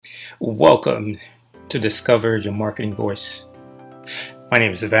Welcome to Discover Your Marketing Voice. My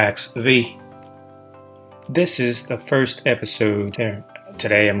name is Vax V. This is the first episode.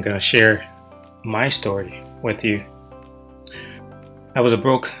 Today I'm going to share my story with you. I was a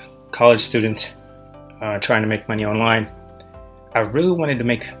broke college student trying to make money online. I really wanted to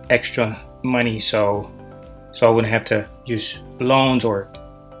make extra money so I wouldn't have to use loans or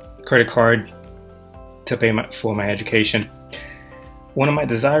credit card to pay for my education. One of my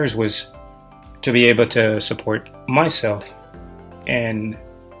desires was to be able to support myself and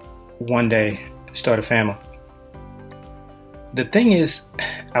one day start a family. The thing is,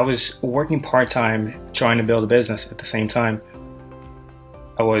 I was working part-time trying to build a business at the same time.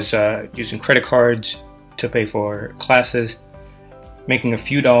 I was using credit cards to pay for classes, making a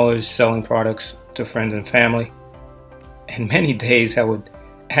few dollars selling products to friends and family, and many days I would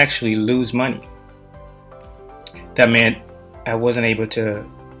actually lose money. That meant I wasn't able to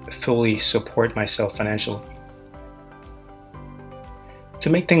fully support myself financially. To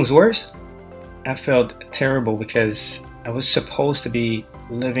make things worse, I felt terrible because I was supposed to be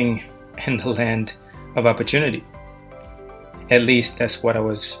living in the land of opportunity. At least that's what I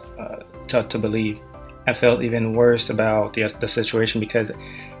was taught to believe. I felt even worse about the situation because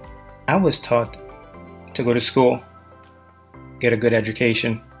I was taught to go to school, get a good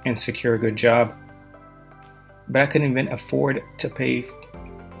education, and secure a good job. But I couldn't even afford to pay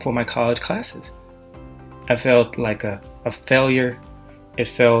for my college classes. I felt like a failure. It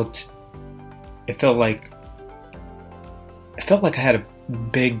felt like I had a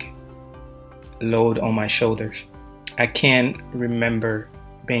big load on my shoulders. I can't remember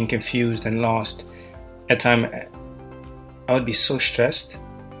being confused and lost. At times, I would be so stressed,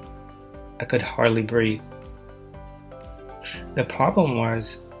 I could hardly breathe. The problem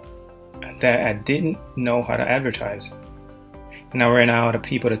was that I didn't know how to advertise, and I ran out of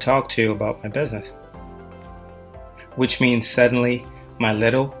people to talk to about my business, which means suddenly my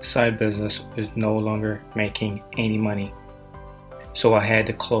little side business was no longer making any money. So I had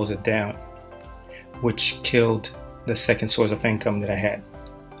to close it down, which killed the second source of income that I had.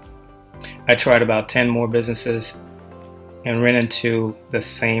 I tried about 10 more businesses and ran into the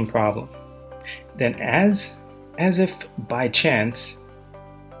same problem. Then as if by chance,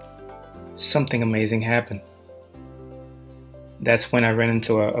 something amazing happened. That's when I ran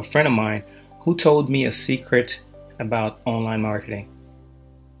into a friend of mine who told me a secret about online marketing.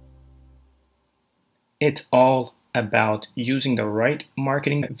 It's all about using the right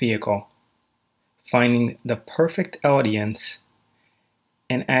marketing vehicle, finding the perfect audience,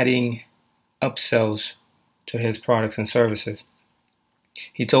 and adding upsells to his products and services.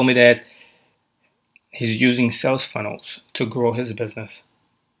 He told me that he's using sales funnels to grow his business,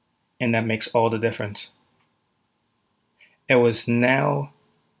 and that makes all the difference. It was now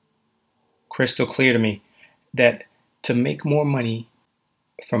crystal clear to me that to make more money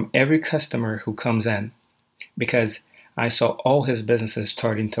from every customer who comes in, because I saw all his businesses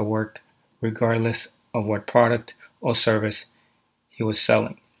starting to work regardless of what product or service he was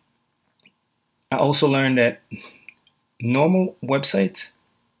selling. I also learned that normal websites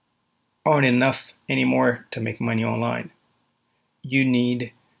aren't enough anymore to make money online. You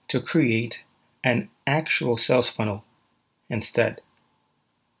need to create an actual sales funnel instead.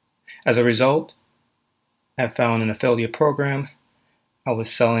 As a result, I found an affiliate program. I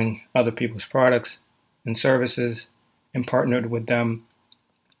was selling other people's products and services and partnered with them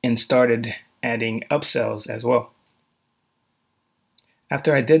and started adding upsells as well.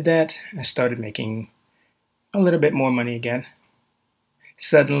 After I did that, I started making a little bit more money again.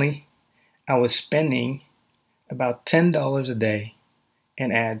 Suddenly, I was spending about $10 a day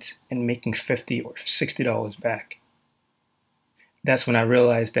in ads and making $50 or $60 back. That's when I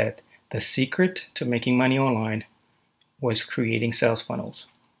realized that the secret to making money online was creating sales funnels.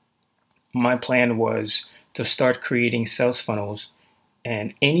 My plan was to start creating sales funnels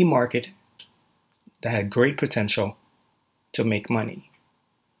in any market that had great potential to make money.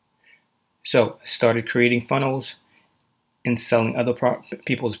 So I started creating funnels and selling other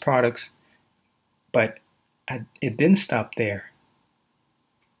people's products, but it didn't stop there.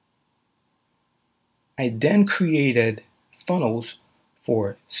 I then created funnels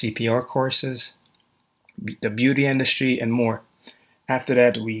for CPR courses, the beauty industry, and more. After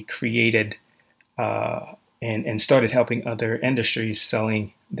that, we created and started helping other industries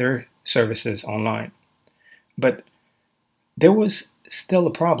selling their services online. But there was still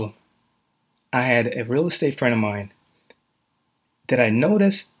a problem. I had a real estate friend of mine that I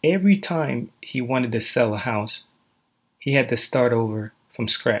noticed every time he wanted to sell a house, he had to start over from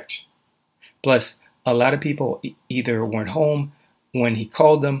scratch. Plus, a lot of people either weren't home when he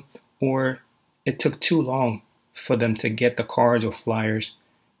called them, or it took too long for them to get the cards or flyers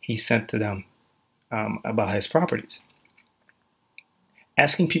he sent to them about his properties.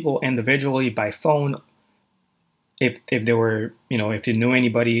 Asking people individually by phone if they were, if you knew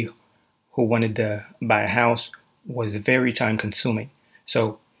anybody who wanted to buy a house was very time consuming.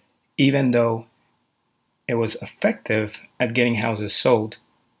 So even though it was effective at getting houses sold,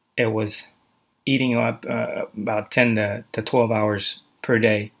 it was eating up about 10 to 12 hours per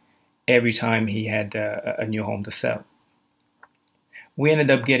day every time he had a new home to sell. We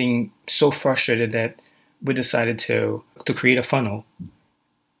ended up getting so frustrated that we decided to create a funnel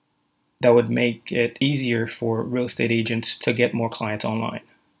that would make it easier for real estate agents to get more clients online.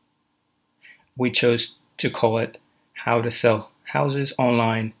 We chose to call it How to Sell Houses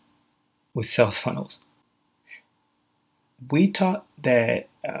Online with Sales Funnels. We thought that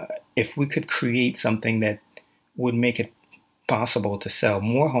if we could create something that would make it possible to sell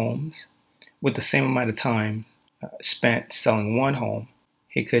more homes with the same amount of time spent selling one home,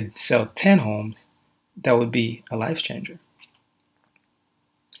 he could sell 10 homes, that would be a life changer.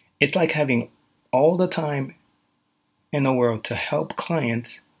 It's like having all the time in the world to help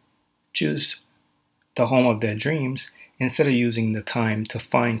clients choose the home of their dreams instead of using the time to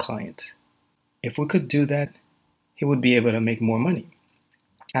find clients. If we could do that, he would be able to make more money.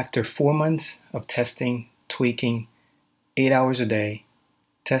 After 4 months of testing, tweaking, 8 hours a day,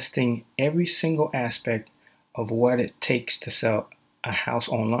 testing every single aspect of what it takes to sell a house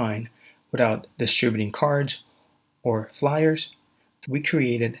online without distributing cards or flyers, we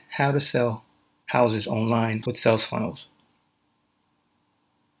created How to Sell Houses Online with Sales Funnels.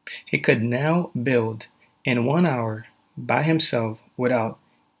 He could now build in 1 hour by himself without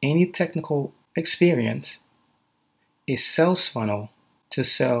any technical experience a sales funnel to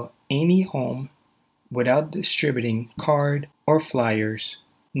sell any home without distributing card or flyers,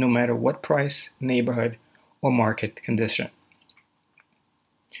 no matter what price, neighborhood, or market condition.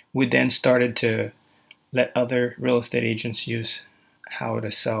 We then started to let other real estate agents use How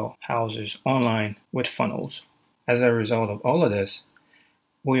to Sell Houses Online with funnels. As a result of all of this,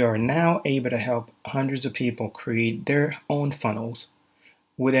 we are now able to help hundreds of people create their own funnels.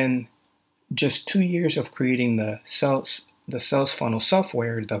 Within just 2 years of creating the sales funnel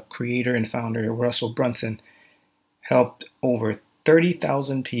software, the creator and founder Russell Brunson helped over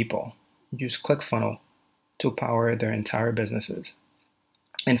 30,000 people use ClickFunnels to power their entire businesses.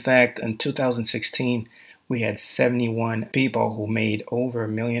 In fact, in 2016, we had 71 people who made over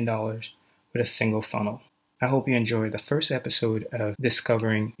 $1 million with a single funnel. I hope you enjoyed the first episode of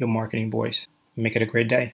Discovering Your Marketing Voice. Make it a great day.